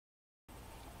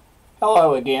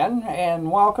Hello again,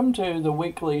 and welcome to the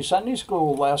weekly Sunday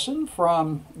School lesson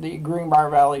from the Greenbrier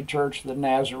Valley Church of the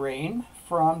Nazarene,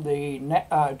 from the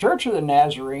Church of the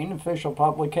Nazarene official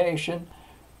publication,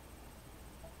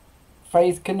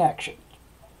 Faith Connection.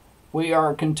 We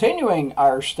are continuing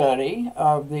our study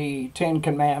of the Ten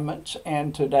Commandments,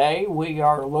 and today we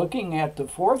are looking at the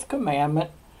fourth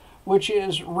commandment, which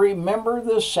is remember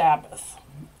the Sabbath.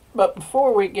 But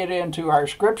before we get into our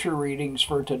scripture readings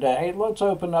for today, let's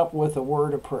open up with a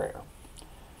word of prayer.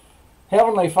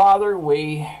 Heavenly Father,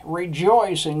 we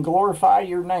rejoice and glorify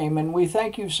your name, and we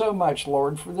thank you so much,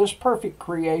 Lord, for this perfect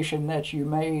creation that you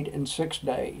made in 6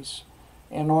 days.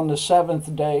 And on the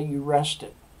seventh day you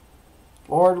rested.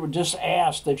 Lord, we just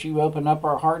ask that you open up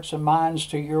our hearts and minds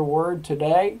to your word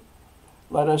today.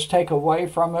 Let us take away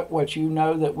from it what you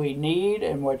know that we need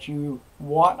and what you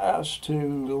want us to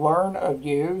learn of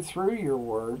you through your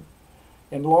word.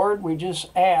 And Lord, we just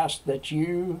ask that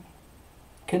you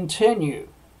continue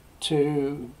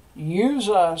to use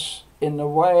us in the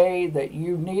way that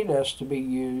you need us to be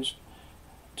used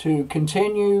to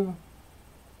continue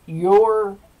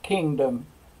your kingdom,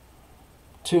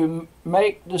 to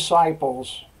make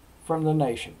disciples from the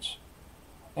nations.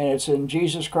 And it's in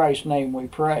Jesus Christ's name we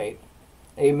pray.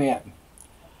 Amen.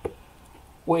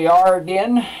 We are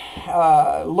again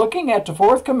looking at the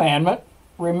fourth commandment,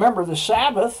 remember the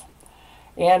Sabbath,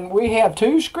 and we have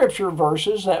 2 scripture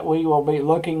verses that we will be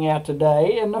looking at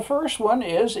today. And the first one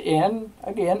is in,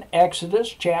 again, Exodus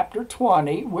chapter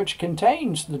 20, which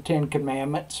contains the 10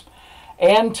 commandments.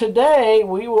 And today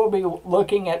we will be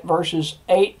looking at verses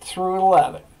 8 through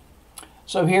 11.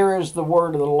 So here is the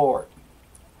word of the Lord.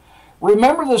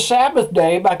 Remember the Sabbath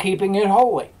day by keeping it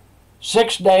holy.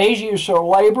 6 days you shall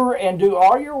labor and do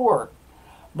all your work,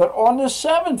 but on the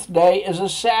 7th day is a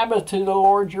Sabbath to the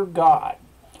Lord your God.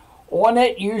 On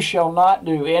it you shall not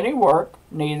do any work,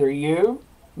 neither you,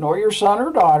 nor your son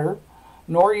or daughter,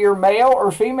 nor your male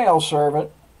or female servant,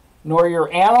 nor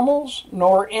your animals,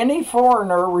 nor any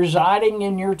foreigner residing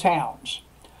in your towns.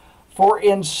 For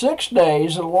in 6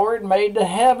 days the Lord made the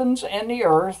heavens and the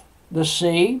earth, the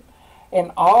sea,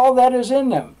 and all that is in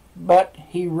them, but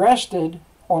he rested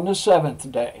on the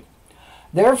 7th day.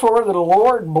 Therefore the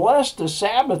Lord blessed the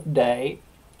Sabbath day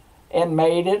and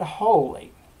made it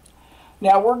holy.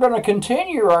 Now we're going to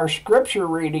continue our scripture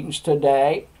readings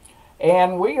today,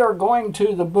 and we are going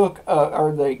to the book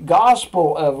or the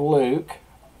Gospel of Luke,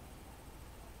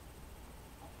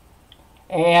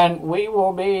 and we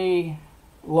will be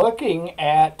looking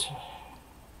at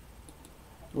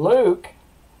Luke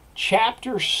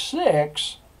chapter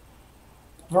 6,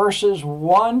 verses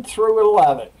 1 through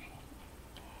 11.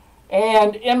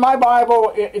 And in my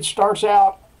Bible, it starts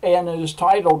out and it is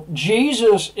titled,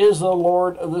 Jesus is the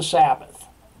Lord of the Sabbath.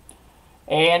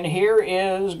 And here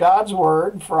is God's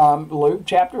word from Luke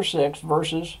chapter 6,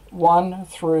 verses 1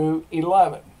 through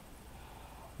 11.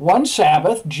 One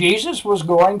Sabbath, Jesus was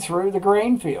going through the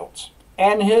grain fields,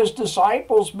 and his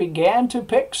disciples began to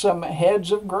pick some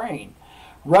heads of grain,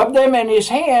 rub them in his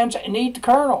hands, and eat the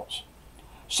kernels.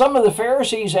 Some of the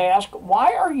Pharisees asked,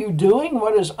 "Why are you doing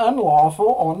what is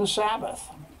unlawful on the Sabbath?"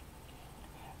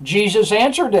 Jesus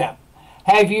answered them,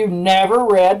 "Have you never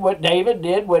read what David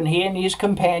did when he and his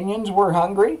companions were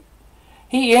hungry?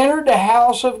 He entered the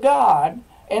house of God,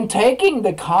 and taking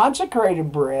the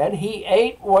consecrated bread, he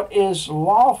ate what is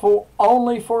lawful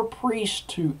only for priests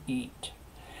to eat.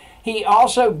 He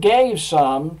also gave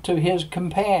some to his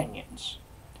companions."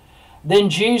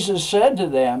 Then Jesus said to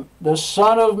them, "The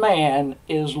Son of Man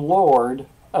is Lord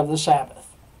of the Sabbath."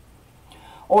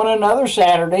 On another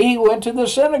Saturday he went to the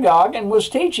synagogue and was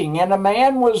teaching, and a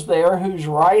man was there whose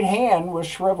right hand was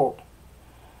shriveled.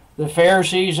 The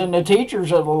Pharisees and the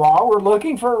teachers of the law were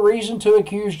looking for a reason to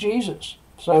accuse Jesus,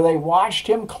 so they watched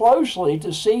him closely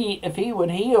to see if he would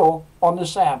heal on the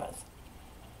Sabbath.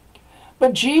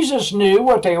 But Jesus knew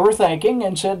what they were thinking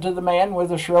and said to the man with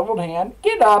the shriveled hand,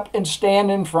 "Get up and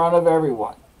stand in front of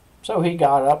everyone." So he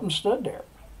got up and stood there.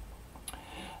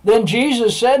 Then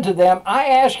Jesus said to them, "I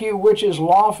ask you which is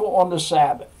lawful on the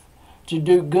Sabbath, to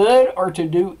do good or to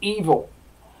do evil,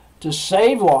 to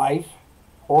save life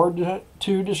or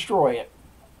to destroy it?"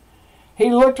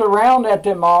 He looked around at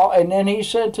them all, and then he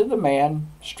said to the man,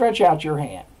 "Stretch out your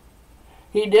hand."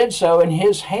 He did so, and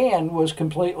his hand was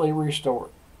completely restored.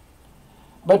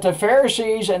 But the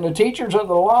Pharisees and the teachers of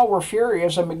the law were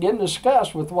furious and began to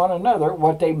discuss with one another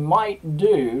what they might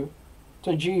do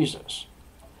to Jesus.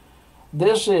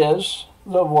 This is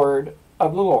the word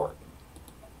of the Lord.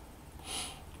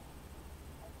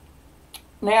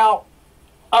 Now,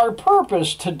 our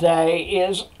purpose today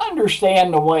is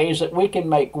understand the ways that we can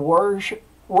make worship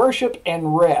worship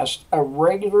and rest a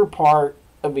regular part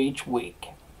of each week.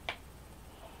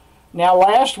 Now,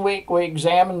 last week we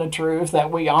examined the truth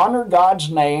that we honor God's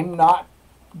name not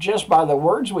just by the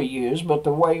words we use, but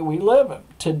the way we live them.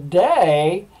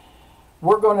 Today,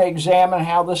 we're going to examine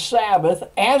how the Sabbath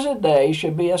as a day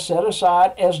should be set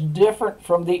aside as different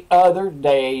from the other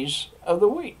days of the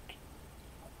week.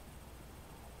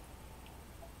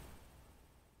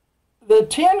 The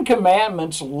Ten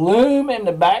Commandments loom in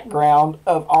the background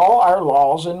of all our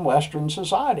laws in Western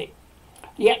society.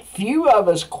 Yet few of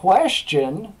us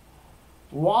question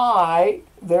why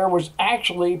there was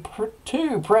actually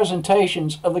two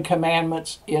presentations of the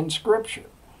commandments in Scripture.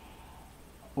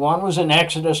 One was in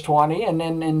Exodus 20 and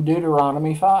then in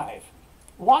Deuteronomy 5.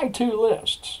 Why two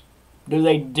lists? Do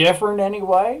they differ in any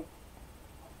way?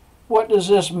 What does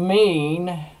this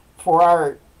mean for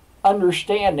our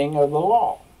understanding of the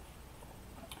law?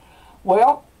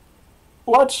 Well,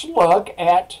 let's look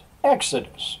at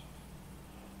Exodus,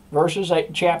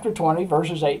 chapter 20,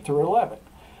 verses 8 through 11.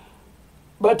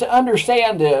 But to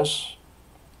understand this,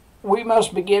 we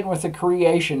must begin with the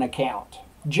creation account.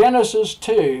 Genesis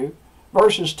 2,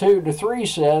 verses 2 to 3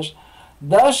 says,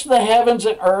 "Thus the heavens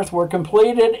and earth were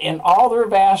completed in all their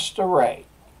vast array.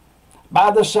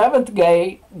 By the seventh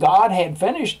day, God had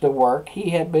finished the work he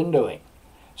had been doing.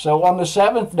 So on the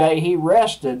seventh day, he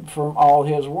rested from all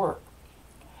his work.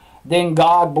 Then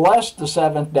God blessed the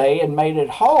seventh day and made it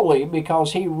holy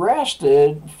because he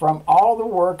rested from all the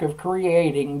work of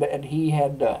creating that he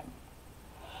had done.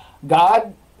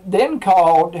 God then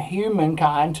called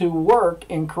humankind to work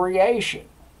in creation."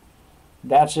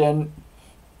 That's in,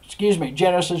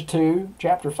 Genesis 2,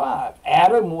 chapter 5.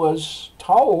 Adam was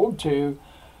told to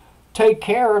take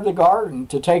care of the garden,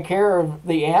 to take care of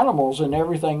the animals and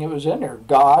everything that was in there.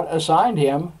 God assigned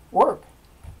him work.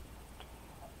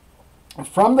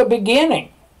 From the beginning,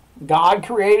 God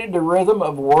created the rhythm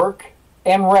of work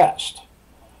and rest.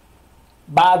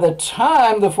 By the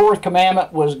time the fourth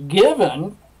commandment was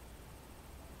given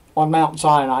on Mount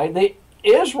Sinai, the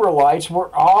Israelites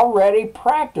were already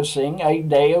practicing a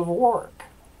day of work,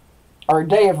 or a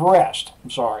day of rest,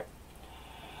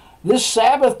 This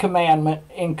Sabbath commandment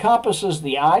encompasses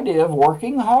the idea of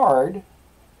working hard,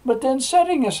 but then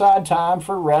setting aside time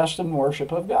for rest and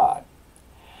worship of God.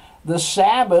 The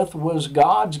Sabbath was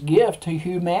God's gift to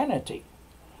humanity,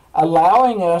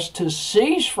 allowing us to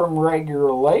cease from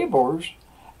regular labors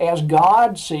as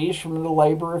God ceased from the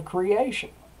labor of creation,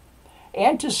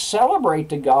 and to celebrate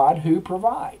the God who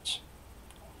provides.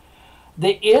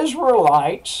 The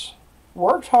Israelites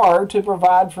worked hard to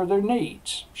provide for their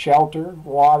needs: shelter,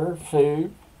 water,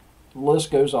 food, the list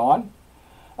goes on.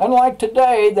 Unlike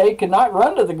today, they could not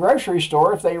run to the grocery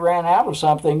store if they ran out of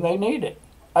something they needed.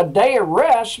 A day of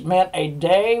rest meant a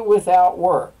day without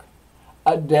work,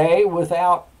 a day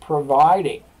without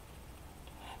providing.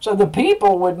 So the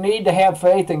people would need to have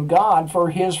faith in God for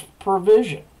his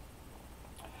provision.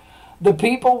 The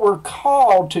people were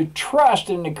called to trust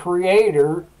in the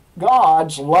Creator,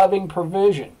 God's loving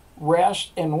provision,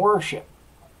 rest and worship.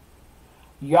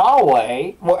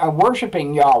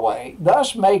 Worshiping Yahweh,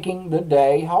 thus making the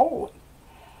day holy.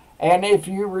 And if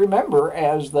you remember,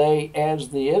 as the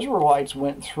Israelites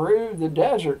went through the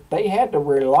desert, they had to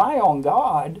rely on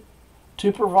God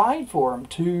to provide for them,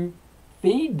 to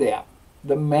feed them,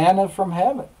 the manna from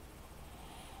heaven,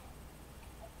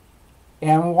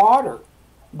 and water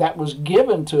that was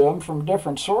given to them from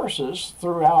different sources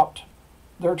throughout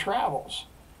their travels.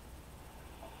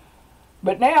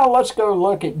 But now let's go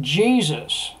look at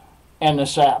Jesus and the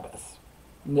Sabbath.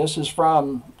 And this is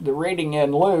from the reading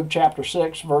in Luke chapter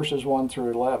 6, verses 1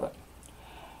 through 11.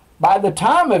 By the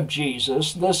time of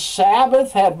Jesus, the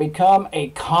Sabbath had become a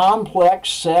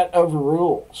complex set of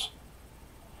rules.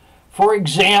 For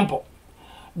example,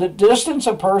 the distance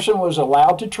a person was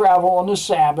allowed to travel on the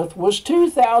Sabbath was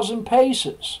 2,000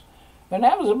 paces, and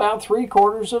that was about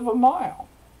 3/4 of a mile.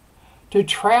 To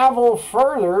travel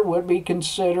further would be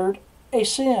considered a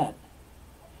sin.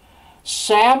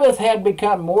 Sabbath had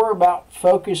become more about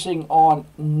focusing on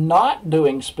not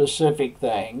doing specific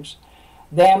things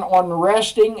than on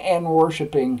resting and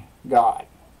worshiping God.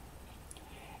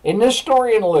 In this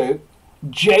story in Luke,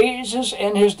 Jesus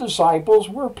and his disciples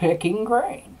were picking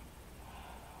grain.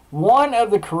 One of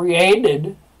the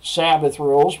created Sabbath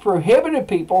rules prohibited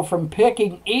people from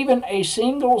picking even a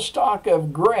single stalk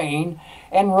of grain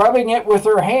and rubbing it with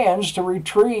their hands to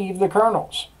retrieve the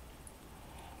kernels.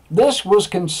 This was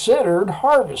considered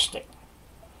harvesting.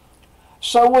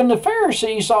 So when the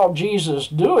Pharisees saw Jesus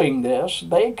doing this,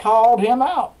 they called him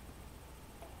out.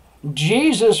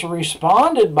 Jesus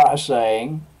responded by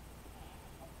saying,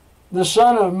 "The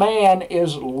Son of Man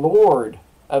is Lord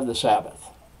of the Sabbath.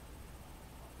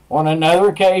 On another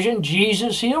occasion,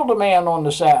 Jesus healed a man on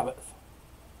the Sabbath.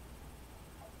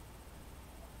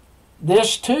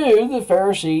 This too the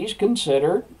Pharisees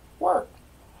considered work.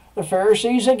 The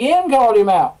Pharisees again called him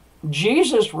out.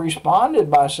 Jesus responded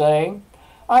by saying,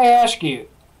 I ask you,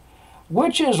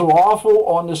 which is lawful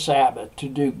on the Sabbath, to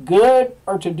do good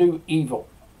or to do evil,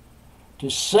 to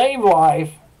save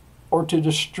life or to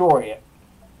destroy it?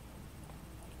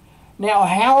 Now,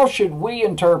 how should we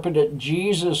interpret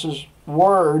Jesus'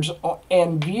 words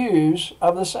and views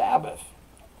of the Sabbath?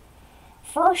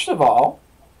 First of all,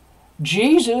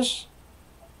 Jesus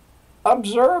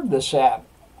observed the Sabbath.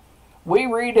 We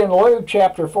read in Luke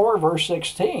chapter 4, verse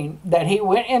 16, that he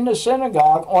went in the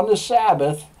synagogue on the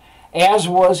Sabbath as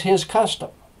was his custom.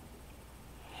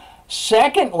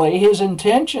 Secondly, his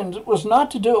intention was not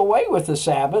to do away with the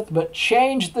Sabbath, but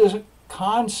change the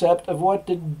concept of what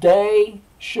the day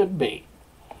should be.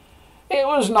 It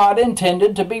was not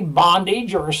intended to be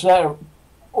bondage or a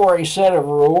set of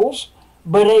rules,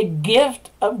 but a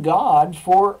gift of God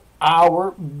for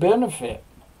our benefit.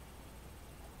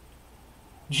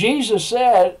 Jesus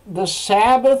said the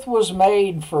Sabbath was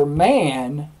made for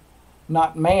man,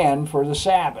 not man for the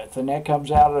Sabbath. And that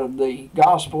comes out of the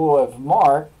Gospel of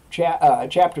Mark,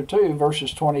 chapter 2,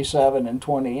 verses 27 and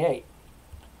 28.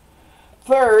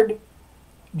 Third,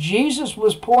 Jesus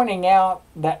was pointing out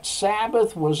that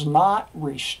Sabbath was not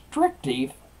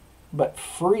restrictive, but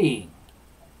freeing.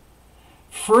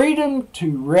 Freedom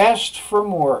to rest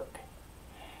from work.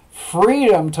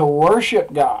 Freedom to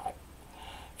worship God.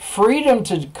 Freedom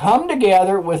to come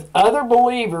together with other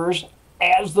believers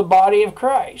as the body of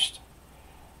Christ.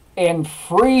 And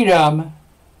freedom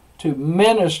to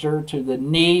minister to the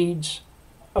needs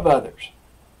of others.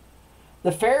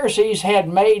 The Pharisees had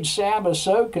made Sabbath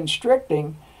so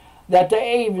constricting that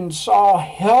they even saw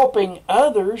helping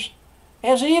others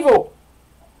as evil.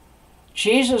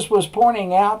 Jesus was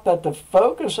pointing out that the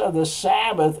focus of the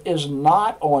Sabbath is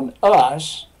not on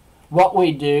us, what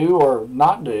we do or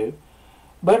not do,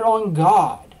 but on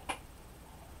God,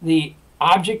 the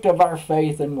object of our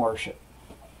faith and worship.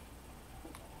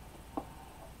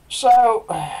 So,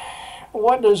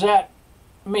 what does that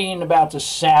mean about the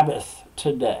Sabbath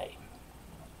today?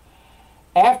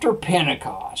 After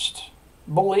Pentecost,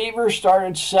 believers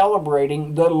started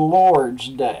celebrating the Lord's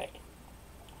Day.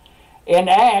 In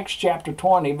Acts chapter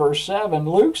 20, verse 7,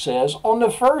 Luke says, on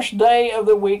the first day of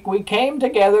the week we came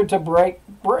together to break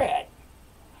bread.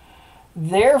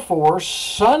 Therefore,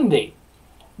 Sunday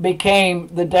became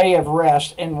the day of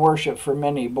rest and worship for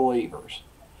many believers.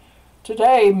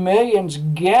 Today, millions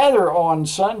gather on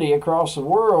Sunday across the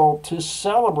world to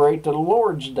celebrate the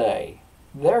Lord's Day,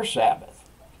 their Sabbath.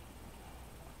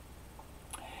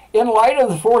 In light of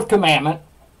the fourth commandment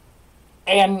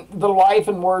and the life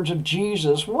and words of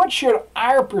Jesus, what should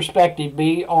our perspective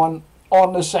be on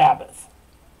the Sabbath?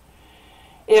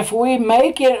 If we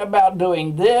make it about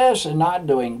doing this and not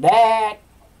doing that,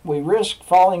 we risk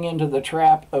falling into the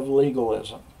trap of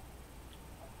legalism.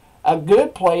 A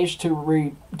good place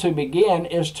to begin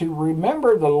is to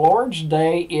remember the Lord's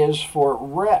Day is for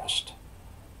rest,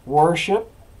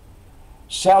 worship,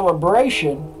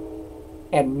 celebration,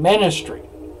 and ministry.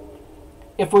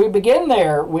 If we begin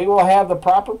there, we will have the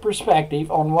proper perspective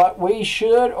on what we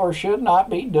should or should not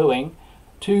be doing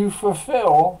to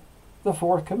fulfill the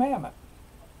fourth commandment.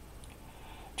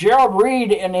 Gerald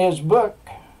Reed, in his book,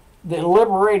 The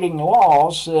Liberating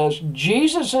Laws, says,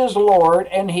 Jesus is Lord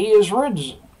and he is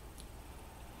risen.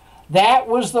 That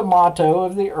was the motto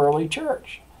of the early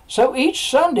church. So each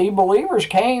Sunday, believers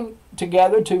came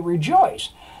together to rejoice,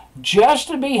 just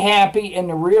to be happy in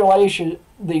the realization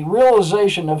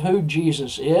of who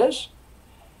Jesus is,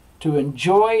 to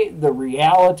enjoy the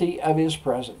reality of his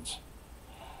presence.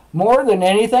 More than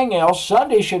anything else,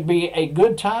 Sunday should be a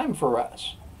good time for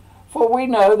us, for we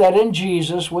know that in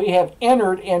Jesus we have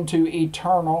entered into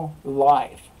eternal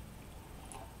life.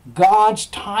 God's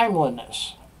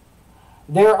timeliness.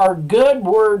 There are good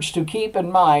words to keep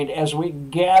in mind as we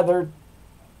gather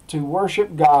to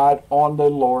worship God on the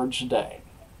Lord's Day.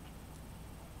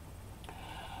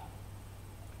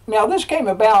 Now, this came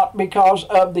about because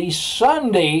of the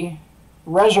Sunday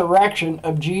resurrection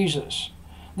of Jesus.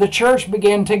 The church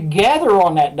began to gather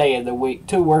on that day of the week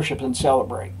to worship and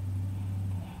celebrate.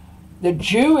 The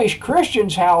Jewish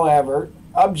Christians, however,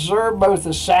 observed both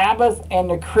the Sabbath and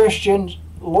the Christian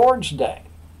Lord's Day.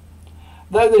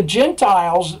 Though the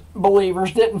Gentiles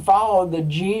believers didn't follow the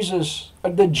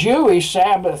Jewish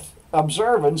Sabbath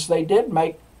observance, they did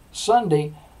make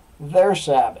Sunday their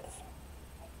Sabbath.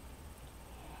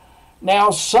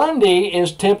 Now, Sunday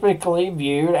is typically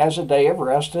viewed as a day of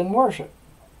rest and worship.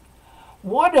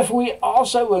 What if we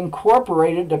also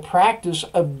incorporated the practice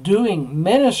of doing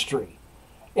ministry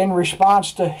in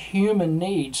response to human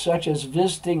needs, such as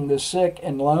visiting the sick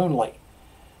and lonely,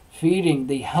 feeding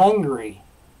the hungry,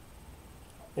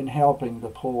 and helping the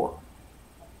poor?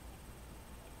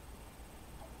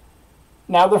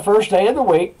 Now, the first day of the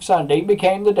week, Sunday,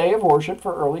 became the day of worship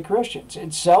for early Christians.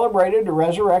 It celebrated the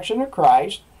resurrection of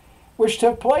Christ, which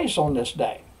took place on this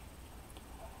day.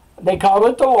 They called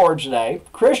it the Lord's Day.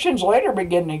 Christians later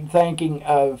began thinking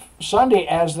of Sunday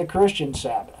as the Christian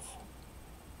Sabbath.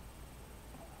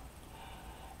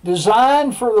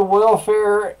 Designed for the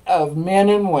welfare of men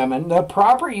and women, the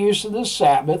proper use of the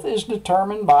Sabbath is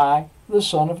determined by the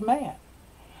Son of Man.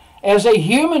 As a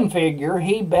human figure,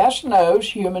 he best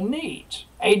knows human needs.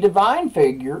 A divine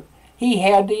figure, he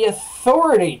had the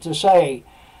authority to say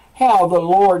how the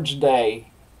Lord's Day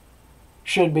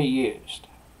should be used.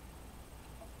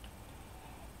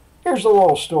 Here's a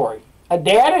little story. A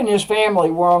dad and his family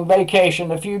were on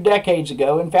vacation a few decades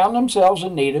ago and found themselves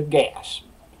in need of gas.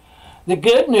 The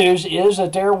good news is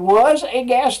that there was a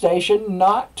gas station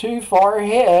not too far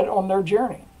ahead on their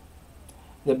journey.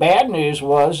 The bad news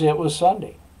was it was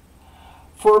Sunday.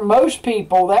 For most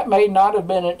people, that may not have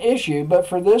been an issue, but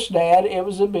for this dad, it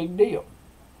was a big deal.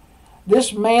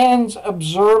 This man's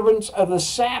observance of the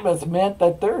Sabbath meant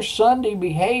that their Sunday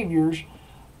behaviors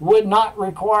would not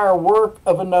require work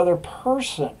of another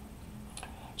person.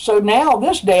 So now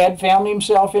this dad found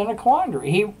himself in a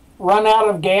quandary. He run out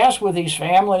of gas with his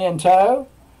family in tow,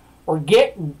 or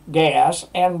get gas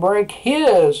and break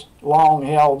his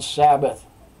long-held Sabbath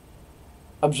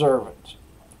observance.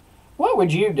 What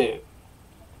would you do?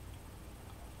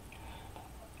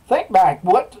 Think back,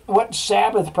 what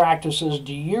Sabbath practices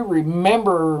do you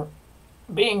remember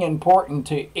being important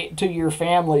to your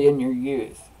family in your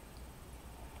youth?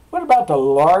 What about the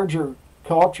larger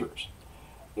cultures?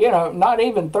 You know, not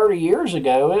even 30 years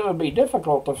ago, it would be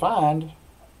difficult to find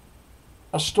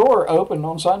a store open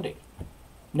on Sunday.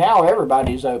 Now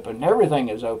everybody's open. Everything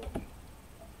is open.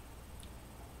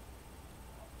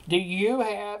 Do you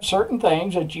have certain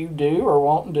things that you do or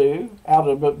won't do out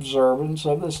of observance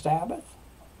of the Sabbath?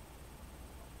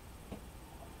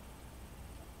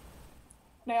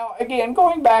 Now, again,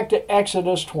 going back to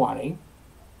Exodus 20,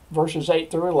 verses 8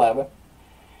 through 11,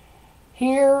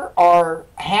 here are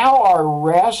how are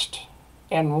rest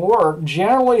and work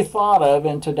generally thought of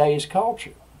in today's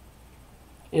culture.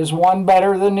 Is one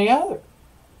better than the other?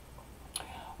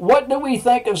 What do we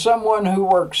think of someone who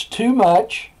works too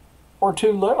much or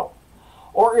too little?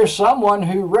 Or is someone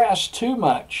who rests too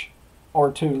much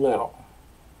or too little?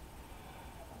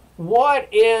 What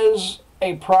is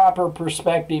a proper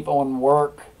perspective on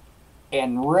work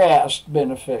and rest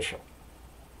beneficial?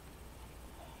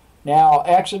 Now,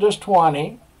 Exodus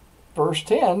 20, verse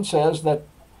 10 says that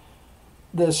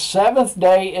the seventh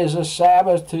day is a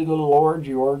Sabbath to the Lord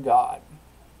your God.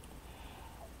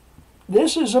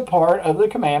 This is a part of the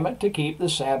commandment to keep the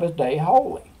Sabbath day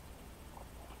holy.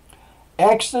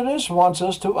 Exodus wants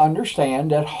us to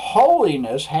understand that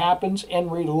holiness happens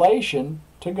in relation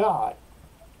to God.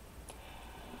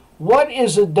 What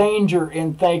is the danger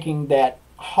in thinking that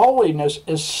holiness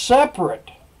is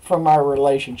separate from our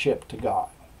relationship to God?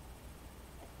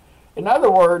 In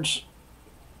other words,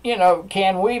 you know,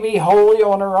 can we be holy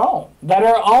on our own? That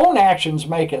our own actions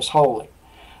make us holy?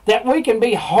 That we can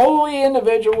be holy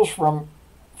individuals from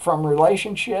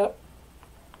relationship?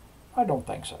 I don't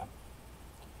think so.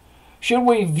 Should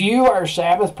we view our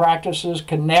Sabbath practices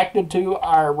connected to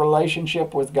our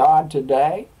relationship with God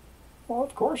today? Well,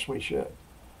 of course we should.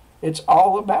 It's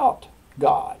all about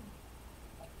God.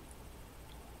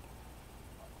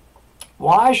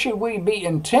 Why should we be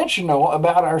intentional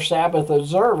about our Sabbath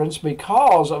observance?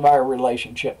 Because of our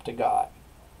relationship to God.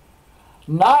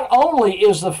 Not only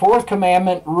is the fourth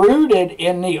commandment rooted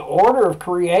in the order of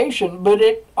creation, but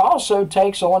it also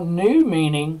takes on new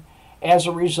meaning as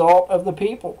a result of the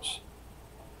people's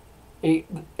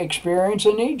experience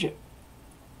in Egypt.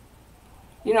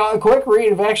 You know, a quick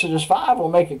read of Exodus 5 will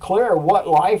make it clear what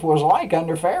life was like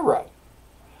under Pharaoh.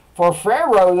 For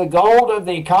Pharaoh, the goal of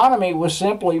the economy was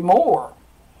simply more,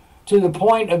 to the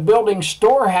point of building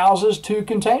storehouses to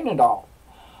contain it all.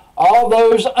 All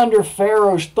those under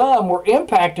Pharaoh's thumb were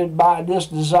impacted by this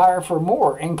desire for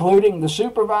more, including the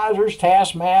supervisors,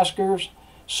 taskmasters,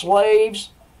 slaves,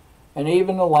 and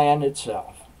even the land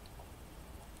itself.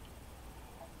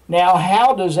 Now,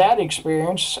 how does that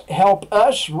experience help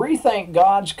us rethink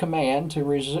God's command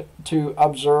to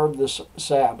observe the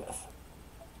Sabbath?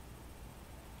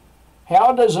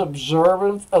 How does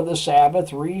observance of the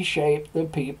Sabbath reshape the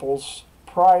people's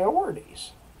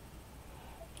priorities?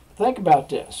 Think about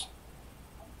this.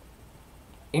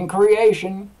 In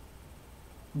creation,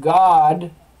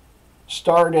 God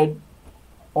started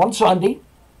on Sunday,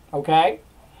 okay?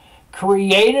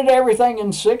 Created everything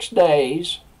in 6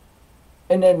 days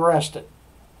and then rested.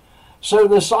 So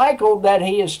the cycle that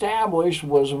he established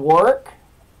was work,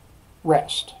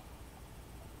 rest.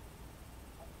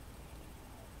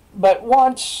 But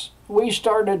once we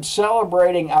started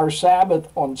celebrating our Sabbath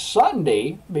on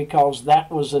Sunday, because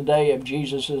that was the day of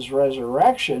Jesus'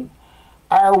 resurrection,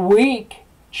 our week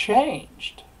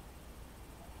changed.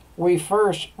 We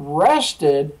first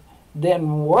rested,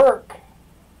 then work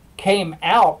came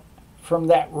out from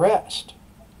that rest.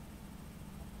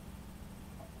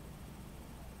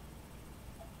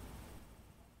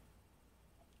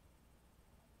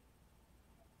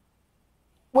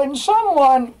 When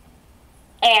someone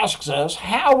asks us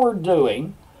how we're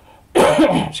doing,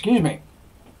 excuse me,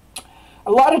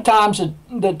 a lot of times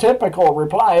the typical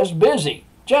reply is busy.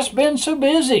 Just been so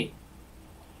busy.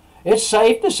 It's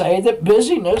safe to say that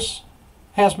busyness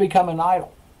has become an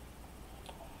idol.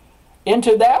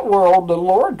 Into that world, the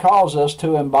Lord calls us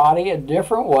to embody a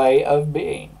different way of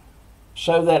being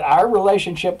so that our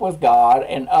relationship with God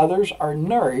and others are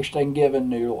nourished and given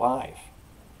new life.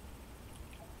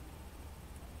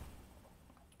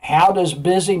 How does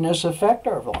busyness affect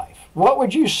our life? What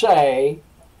would you say,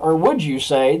 or would you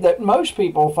say, that most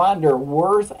people find their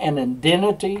worth and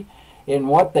identity in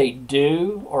what they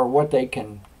do or what they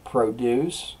can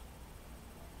produce?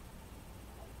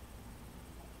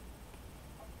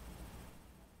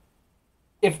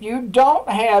 If you don't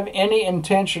have any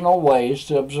intentional ways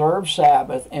to observe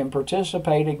Sabbath and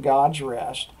participate in God's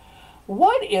rest,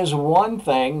 what is one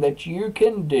thing that you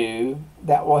can do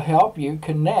that will help you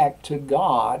connect to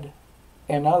God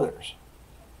and others?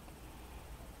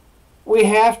 We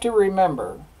have to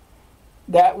remember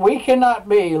that we cannot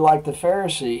be like the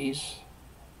Pharisees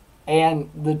and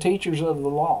the teachers of the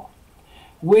law.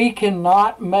 We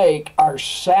cannot make our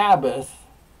Sabbath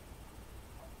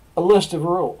a list of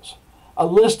rules, a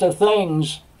list of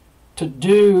things to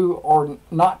do or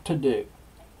not to do.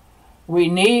 We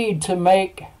need to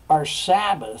make our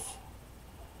Sabbath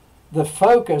the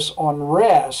focus on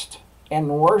rest and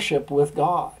worship with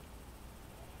God.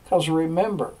 Because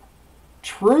remember,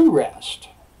 true rest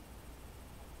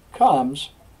comes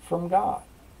from God.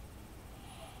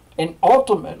 And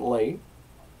ultimately,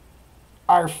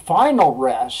 our final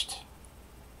rest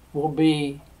will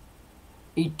be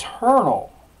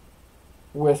eternal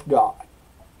with God.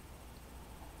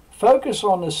 Focus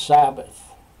on the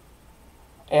Sabbath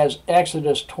as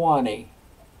Exodus 20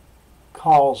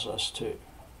 calls us to.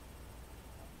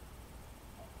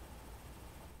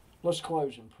 Let's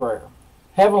close in prayer.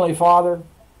 Heavenly Father,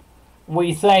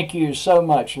 we thank you so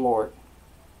much, Lord,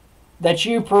 that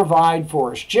you provide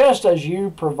for us, just as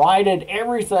you provided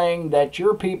everything that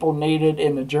your people needed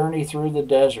in the journey through the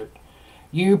desert.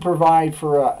 You provide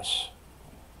for us.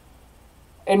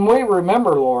 And we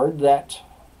remember, Lord, that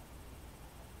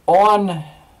on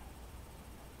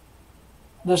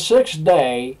the 6th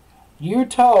day, you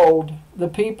told the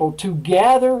people to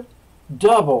gather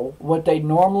double what they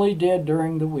normally did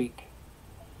during the week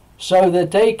so that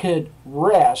they could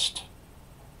rest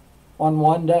on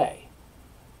one day.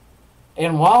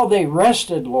 And while they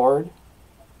rested, Lord,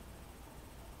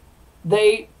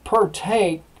 they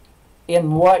partake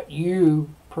in what you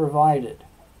provided.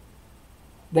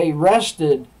 They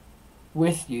rested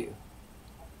with you.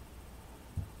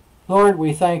 Lord,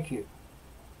 we thank you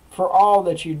for all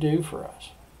that you do for us.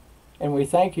 And we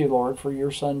thank you, Lord, for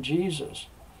your Son Jesus,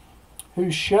 who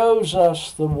shows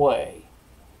us the way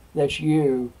that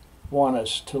you want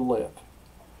us to live.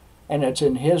 And it's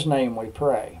in his name we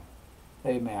pray.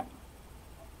 Amen.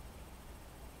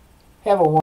 Have a